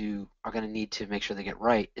are going to need to make sure they get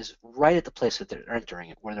right is right at the place that they're entering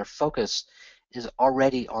it, where their focus is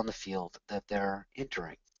already on the field that they're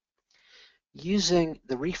entering. Using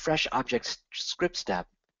the refresh object script step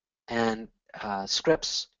and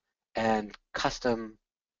scripts and custom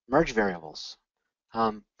merge variables.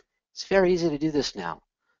 It's very easy to do this now.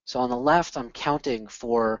 So on the left, I'm counting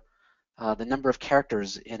for the number of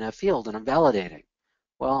characters in a field and I'm validating.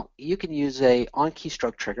 Well, you can use a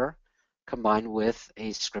on-keystroke trigger combined with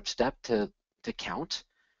a script step to count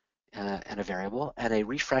and a variable, and a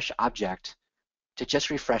refresh object to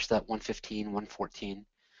just refresh that 115, 114.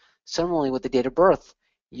 Similarly, with the date of birth,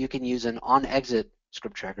 you can use an on-exit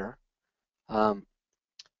script trigger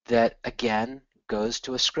that, again, goes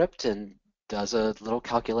to a script and does a little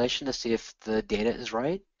calculation to see if the data is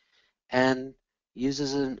right, and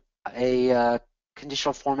uses a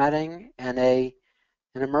conditional formatting and an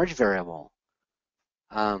merge variable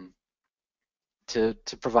to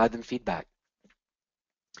provide them feedback.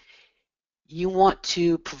 You want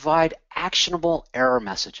to provide actionable error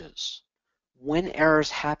messages. When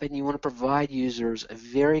errors happen, you want to provide users a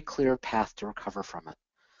very clear path to recover from it.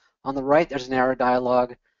 On the right, there's an error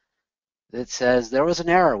dialog that says, there was an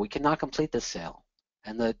error, we cannot complete this sale.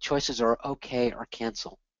 And the choices are OK or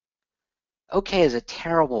cancel. OK is a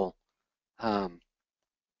terrible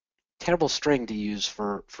string to use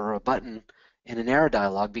for a button in an error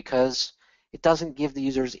dialog because it doesn't give the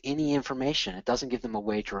users any information. It doesn't give them a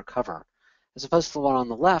way to recover. As opposed to the one on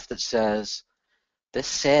the left that says, this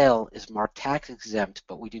sale is marked tax exempt,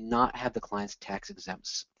 but we do not have the client's tax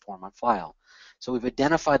exempt form on file. So we've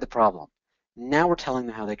identified the problem. Now we're telling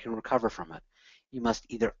them how they can recover from it. You must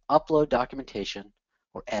either upload documentation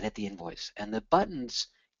or edit the invoice. And the buttons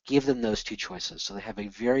give them those two choices, so they have a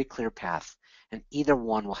very clear path, and either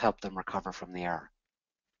one will help them recover from the error.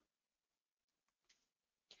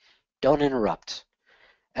 Don't interrupt.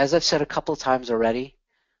 As I've said a couple of times already,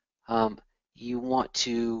 you want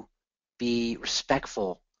to be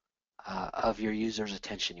respectful of your user's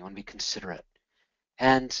attention. You want to be considerate.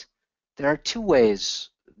 And there are two ways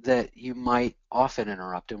that you might often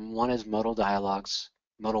interrupt, and one is modal dialogues,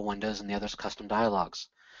 modal windows, and the other is custom dialogues.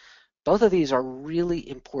 Both of these are really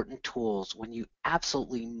important tools when you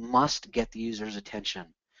absolutely must get the user's attention,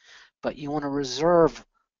 but you want to reserve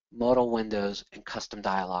modal windows and custom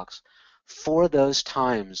dialogues for those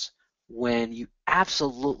times when you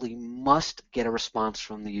absolutely must get a response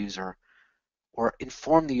from the user or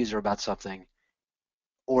inform the user about something,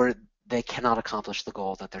 or they cannot accomplish the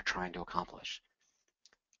goal that they're trying to accomplish.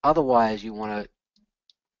 Otherwise, you want to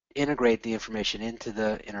integrate the information into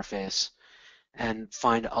the interface and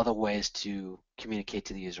find other ways to communicate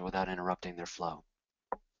to the user without interrupting their flow.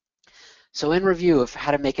 So in review of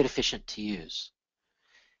how to make it efficient to use,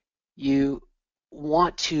 you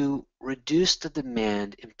want to reduce the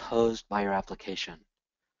demand imposed by your application.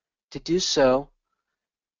 To do so,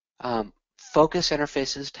 focus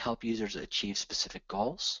interfaces to help users achieve specific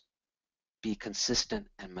goals, be consistent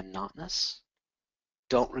and monotonous,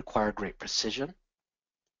 don't require great precision,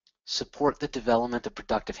 support the development of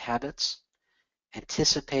productive habits,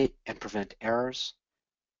 anticipate and prevent errors,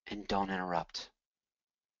 and don't interrupt.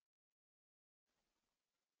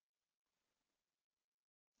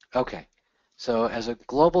 Okay, so as a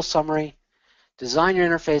global summary, design your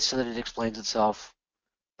interface so that it explains itself,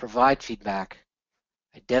 provide feedback,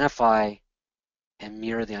 identify and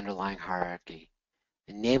mirror the underlying hierarchy,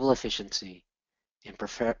 enable efficiency, and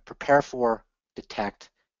prepare for, detect,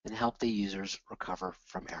 and help the users recover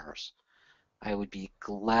from errors. I would be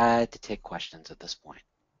glad to take questions at this point.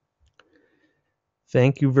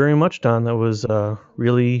 Thank you very much, Don. That was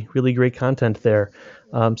really, really great content there.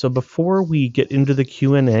 So before we get into the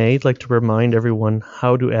Q&A, I'd like to remind everyone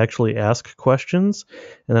how to actually ask questions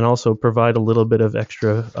and then also provide a little bit of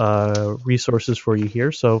extra resources for you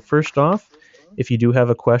here. So first off, if you do have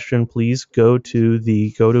a question, please go to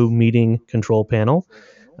the GoToMeeting control panel,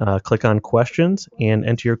 click on questions and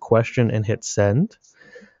enter your question and hit send.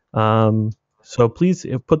 So please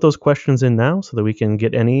put those questions in now so that we can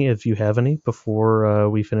get any, if you have any, before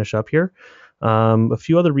we finish up here. A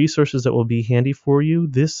few other resources that will be handy for you.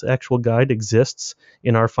 This actual guide exists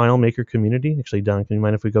in our FileMaker community. Actually, Don, can you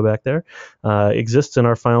mind if we go back there? Exists in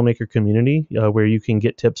our FileMaker community where you can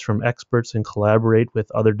get tips from experts and collaborate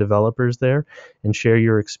with other developers there and share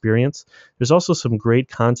your experience. There's also some great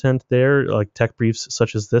content there, like tech briefs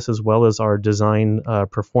such as this, as well as our design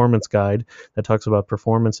performance guide that talks about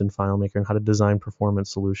performance in FileMaker and how to design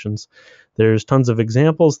performance solutions. There's tons of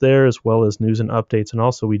examples there, as well as news and updates. And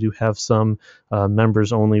also, we do have some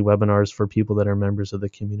members-only webinars for people that are members of the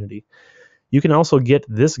community. You can also get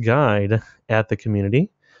this guide at the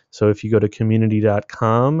community. So if you go to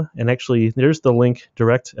community.com, and actually there's the link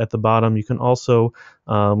direct at the bottom, you can also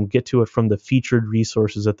get to it from the featured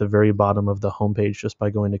resources at the very bottom of the homepage just by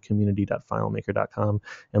going to community.filemaker.com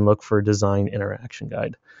and look for Design Interaction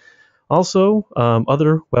Guide. Also,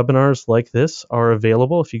 other webinars like this are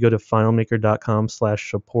available if you go to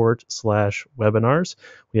filemaker.com/support/webinars.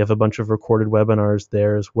 We have a bunch of recorded webinars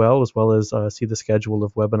there as well as see the schedule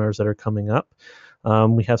of webinars that are coming up.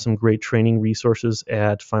 We have some great training resources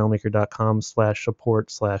at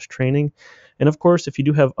filemaker.com/support/training. And of course, if you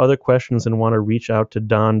do have other questions and want to reach out to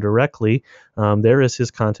Don directly, there is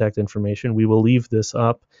his contact information. We will leave this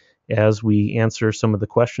up as we answer some of the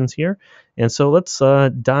questions here. And so let's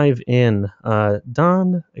dive in.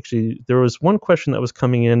 Don, actually, there was one question that was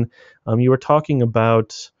coming in. You were talking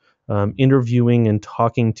about interviewing and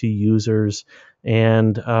talking to users,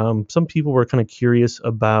 and some people were kind of curious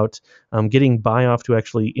about getting buy-off to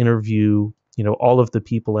actually interview, all of the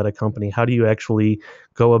people at a company. How do you actually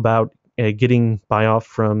go about getting buy-off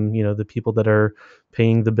from, the people that are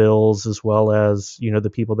paying the bills, as well as, the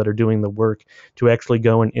people that are doing the work, to actually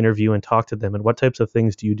go and interview and talk to them? And what types of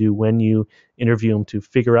things do you do when you interview them to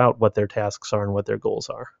figure out what their tasks are and what their goals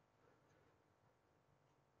are?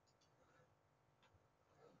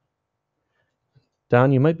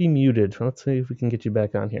 Don, you might be muted. Let's see if we can get you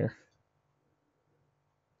back on here.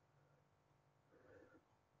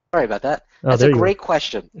 Sorry about that. Oh, That's there a you great are.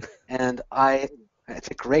 question, and it's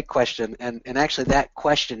a great question, and actually that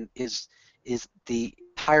question is the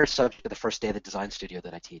entire subject of the first day of the design studio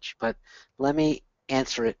that I teach. But let me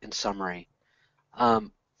answer it in summary.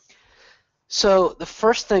 So the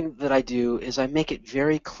first thing that I do is I make it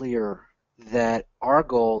very clear that our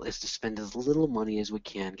goal is to spend as little money as we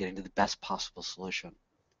can getting to the best possible solution.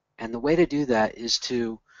 And the way to do that is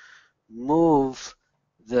to move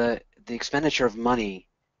the expenditure of money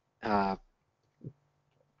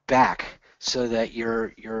back, so that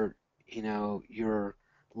you're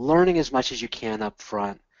learning as much as you can up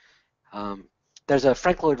front. There's a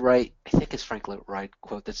Frank Lloyd Wright, I think it's Frank Lloyd Wright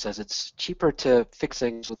quote that says it's cheaper to fix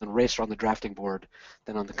things with an eraser on the drafting board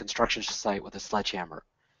than on the construction site with a sledgehammer.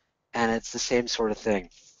 And it's the same sort of thing.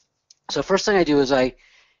 So first thing I do is I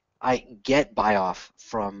get buy-off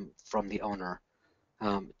from the owner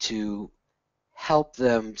to help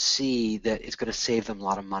them see that it's going to save them a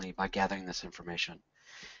lot of money by gathering this information.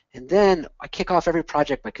 And then I kick off every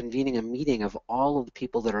project by convening a meeting of all of the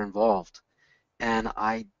people that are involved. And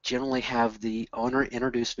I generally have the owner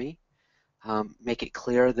introduce me, make it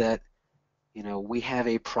clear that we have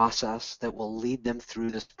a process that will lead them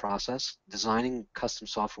through this process. Designing custom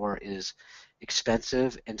software is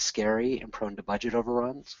expensive and scary and prone to budget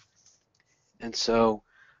overruns. And so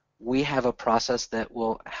we have a process that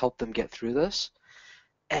will help them get through this.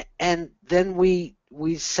 And then we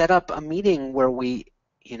set up a meeting where we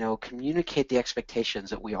communicate the expectations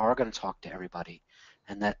that we are going to talk to everybody,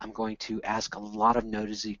 and that I'm going to ask a lot of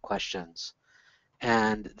nosy questions,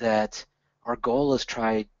 and that our goal is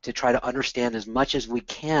try to understand as much as we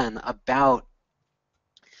can about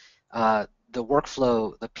the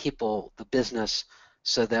workflow, the people, the business,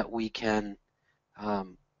 so that we can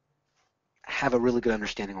have a really good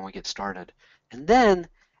understanding when we get started. And then,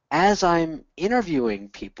 as I'm interviewing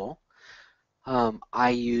people, I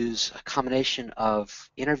use a combination of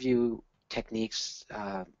interview techniques,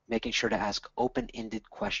 making sure to ask open-ended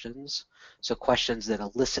questions, so questions that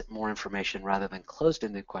elicit more information rather than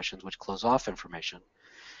closed-ended questions which close off information.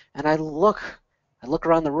 And I look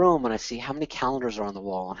around the room and I see how many calendars are on the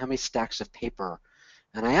wall and how many stacks of paper,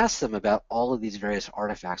 and I ask them about all of these various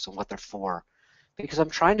artifacts and what they're for, because I'm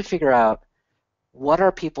trying to figure out what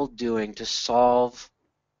are people doing to solve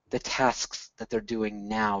the tasks that they're doing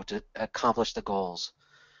now to accomplish the goals,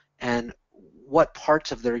 and what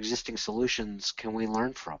parts of their existing solutions can we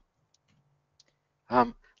learn from.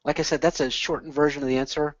 Like I said, that's a shortened version of the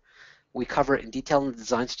answer. We cover it in detail in the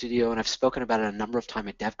Design Studio, and I've spoken about it a number of times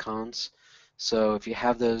at DevCons. So if you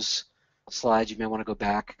have those slides, you may want to go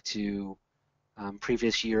back to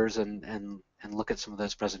previous years and look at some of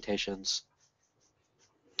those presentations.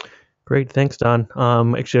 Great, thanks, Don.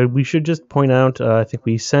 Actually, we should just point out, I think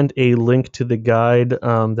we sent a link to the guide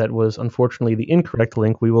that was unfortunately the incorrect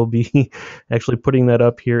link. We will be actually putting that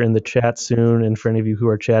up here in the chat soon. And for any of you who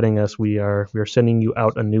are chatting us, we are sending you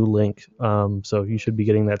out a new link. So you should be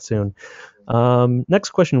getting that soon. Next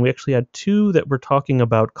question, we actually had two that were talking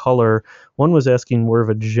about color. One was asking more of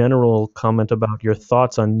a general comment about your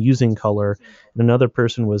thoughts on using color, and another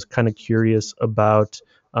person was kind of curious about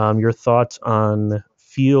your thoughts on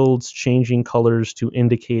fields changing colors to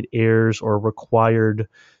indicate errors or required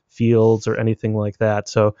fields or anything like that.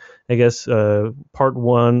 So I guess part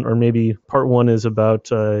one, or maybe part one, is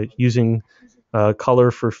about using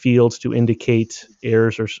color for fields to indicate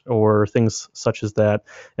errors or things such as that,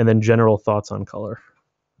 and then general thoughts on color.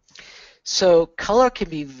 So color can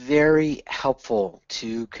be very helpful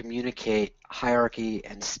to communicate hierarchy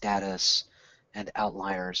and status and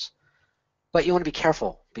outliers. But you want to be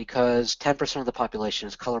careful because 10% of the population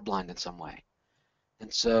is colorblind in some way.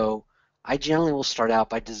 And so I generally will start out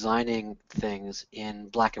by designing things in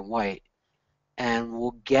black and white, and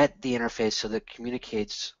we'll get the interface so that it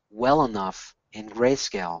communicates well enough in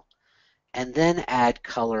grayscale, and then add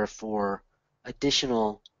color for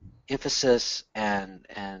additional emphasis and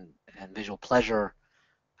visual pleasure.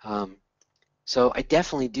 So I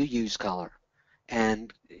definitely do use color,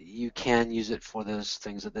 and you can use it for those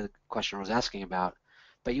things that the questioner was asking about.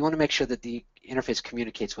 But you want to make sure that the interface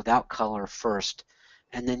communicates without color first,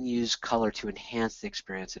 and then use color to enhance the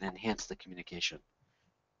experience and enhance the communication.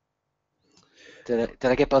 Did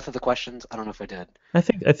I get both of the questions? I don't know if I did. I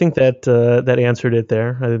think that that answered it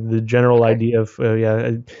there. The general idea of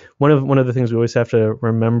one of the things we always have to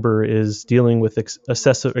remember is dealing with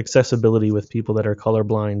accessibility with people that are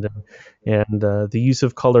colorblind, and the use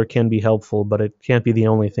of color can be helpful, but it can't be the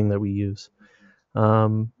only thing that we use.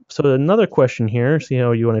 So another question here, see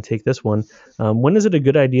how you want to take this one. When is it a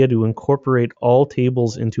good idea to incorporate all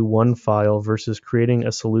tables into one file versus creating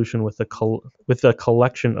a solution with a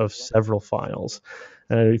collection of several files?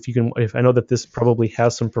 If I know that this probably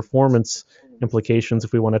has some performance implications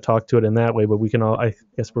if we want to talk to it in that way, but I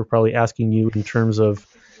guess we're probably asking you in terms of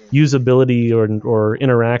usability or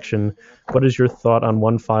interaction. What is your thought on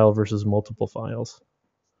one file versus multiple files?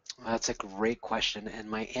 That's a great question, and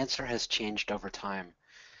my answer has changed over time.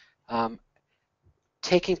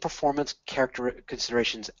 Taking performance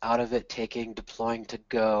considerations out of it, taking deploying to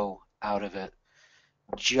go out of it,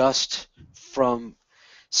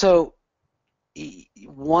 so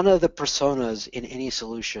one of the personas in any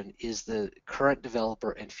solution is the current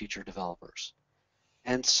developer and future developers.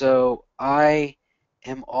 And so I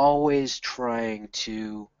am always trying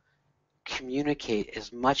to communicate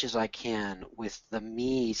as much as I can with the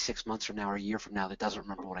me 6 months from now or a year from now that doesn't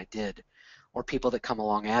remember what I did, or people that come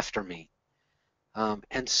along after me.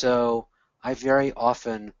 And so I very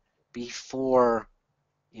often, before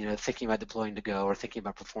thinking about deploying to go or thinking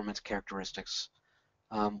about performance characteristics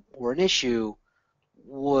or an issue,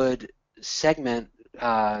 would segment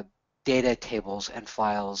data tables and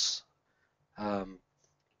files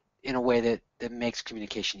in a way that makes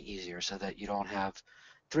communication easier, so that you don't have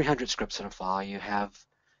 300 scripts in a file. You have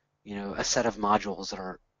a set of modules that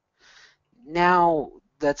are now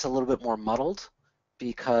that's a little bit more muddled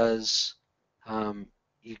because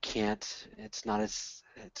you can't. It's not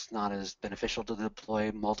as beneficial to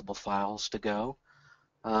deploy multiple files to go.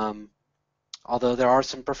 Although there are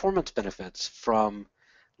some performance benefits from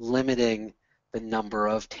limiting the number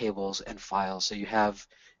of tables and files. So you have,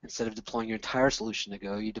 instead of deploying your entire solution to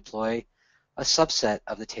go, you deploy a subset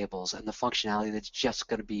of the tables and the functionality that's just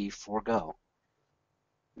going to be for Go.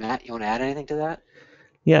 Matt, you want to add anything to that?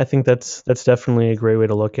 Yeah, I think that's definitely a great way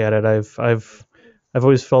to look at it. I've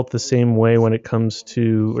always felt the same way when it comes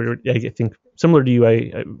to, or I think similar to you,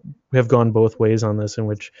 I have gone both ways on this, in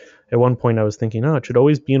which at one point I was thinking, oh, it should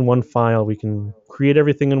always be in one file. We can create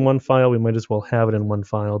everything in one file. We might as well have it in one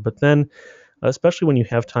file. But then, especially when you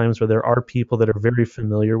have times where there are people that are very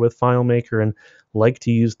familiar with FileMaker and like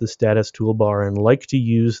to use the status toolbar and like to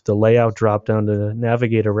use the layout dropdown to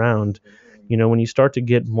navigate around, when you start to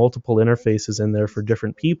get multiple interfaces in there for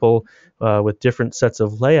different people with different sets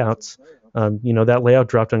of layouts, that layout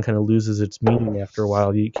dropdown kind of loses its meaning after a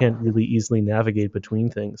while. You can't really easily navigate between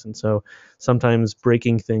things. And so sometimes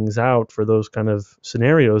breaking things out for those kind of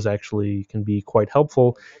scenarios actually can be quite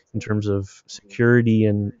helpful in terms of security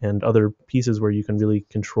and other pieces where you can really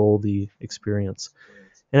control the experience.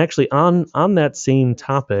 And actually on that same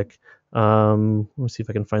topic, let me see if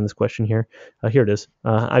I can find this question here. Here it is.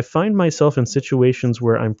 I find myself in situations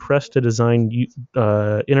where I'm pressed to design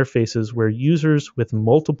interfaces where users with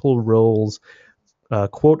multiple roles,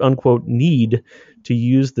 quote unquote, need to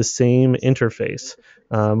use the same interface.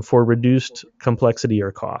 for reduced complexity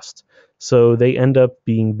or cost. So they end up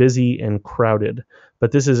being busy and crowded,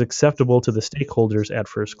 but this is acceptable to the stakeholders at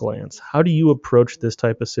first glance. How do you approach this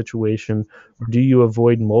type of situation, or do you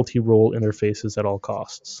avoid multi-role interfaces at all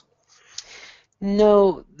costs?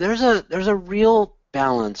 No, there's a real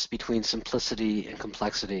balance between simplicity and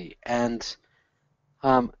complexity, and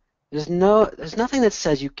um, there's nothing that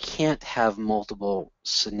says you can't have multiple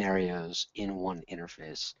scenarios in one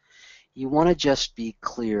interface. You want to just be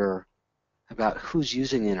clear about who's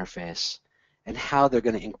using the interface and how they're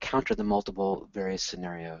going to encounter the multiple various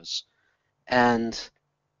scenarios, and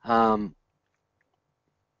um,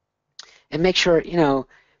 make sure,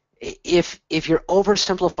 if you're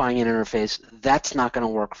oversimplifying an interface, that's not going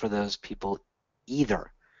to work for those people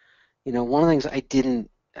either. One of the things I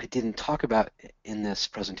didn't talk about in this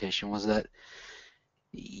presentation was that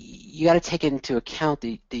you got to take into account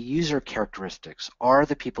the user characteristics. Are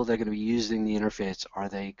the people that are going to be using the interface, are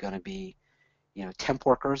they going to be, temp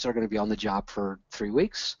workers that are going to be on the job for 3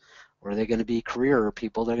 weeks? Or are they going to be career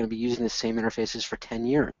people that are going to be using the same interfaces for 10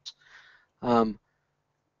 years?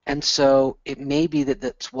 And so it may be that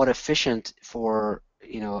that's what efficient for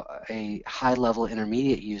a high-level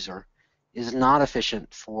intermediate user is not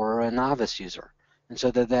efficient for a novice user. And so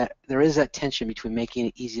that there is that tension between making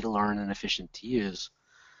it easy to learn and efficient to use.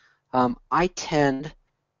 I tend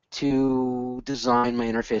to design my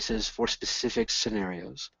interfaces for specific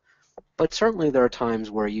scenarios, but certainly there are times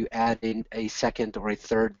where you add in a second or a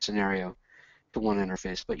third scenario to one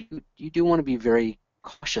interface, but you do want to be very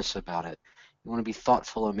cautious about it. You want to be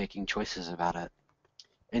thoughtful of making choices about it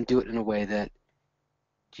and do it in a way that,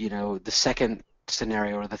 the second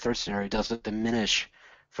scenario or the third scenario doesn't diminish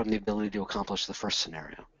from the ability to accomplish the first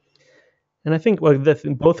scenario. And I think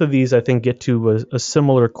both of these, I think, get to a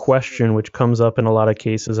similar question, which comes up in a lot of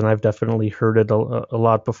cases, and I've definitely heard it a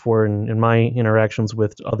lot before in my interactions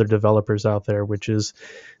with other developers out there, which is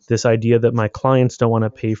this idea that my clients don't want to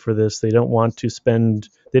pay for this. They don't want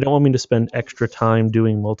me to spend extra time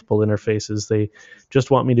doing multiple interfaces. They just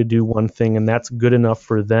want me to do one thing, and that's good enough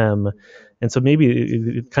for them. And so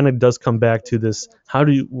maybe it kind of does come back to this: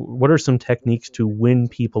 what are some techniques to win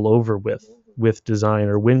people over with design,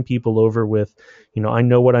 or win people over with, I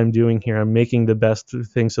know what I'm doing here. I'm making the best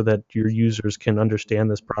thing so that your users can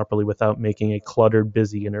understand this properly without making a cluttered,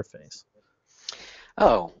 busy interface?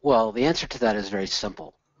 Oh, well, the answer to that is very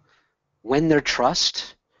simple. Win their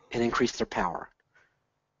trust and increase their power.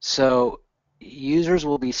 So users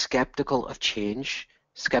will be skeptical of change,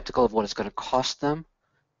 skeptical of what it's going to cost them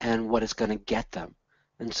and what it's going to get them.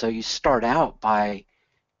 And so you start out by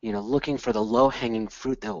looking for the low-hanging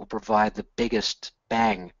fruit that will provide the biggest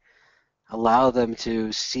bang. Allow them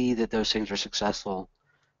to see that those things are successful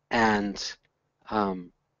and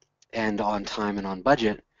on time and on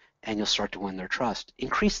budget, and you'll start to win their trust.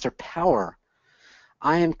 Increase their power.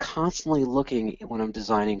 I am constantly looking when I'm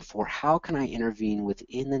designing for how can I intervene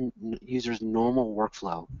within the user's normal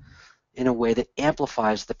workflow in a way that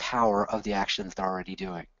amplifies the power of the actions they're already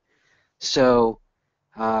doing. So,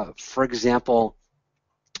 for example,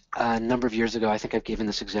 a number of years ago, I think I've given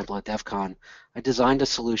this example at DEF CON, I designed a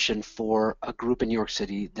solution for a group in New York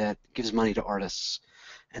City that gives money to artists.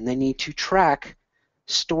 And they need to track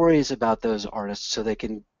stories about those artists so they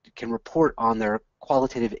can report on their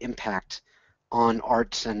qualitative impact on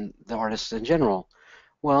arts and the artists in general.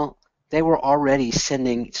 Well, they were already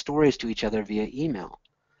sending stories to each other via email.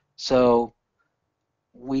 So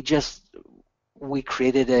we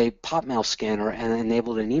created a PopMail scanner and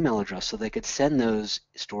enabled an email address so they could send those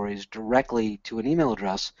stories directly to an email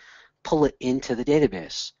address, pull it into the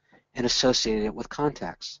database, and associate it with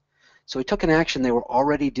contacts. So we took an action they were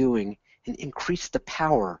already doing and increased the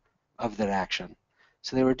power of that action.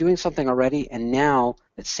 So they were doing something already, and now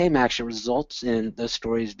that same action results in those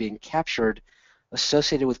stories being captured,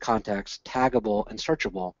 associated with contacts, taggable, and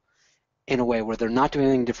searchable in a way where they're not doing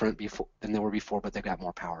anything different than they were before, but they've got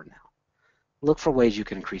more power now. Look for ways you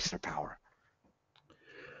can increase their power.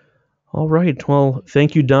 All right. Well,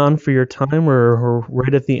 thank you, Don, for your time. We're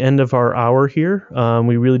right at the end of our hour here.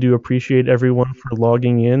 We really do appreciate everyone for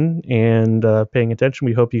logging in and paying attention.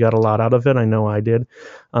 We hope you got a lot out of it. I know I did.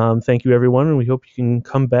 Thank you, everyone, and we hope you can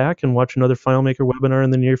come back and watch another FileMaker webinar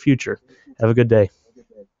in the near future. Have a good day.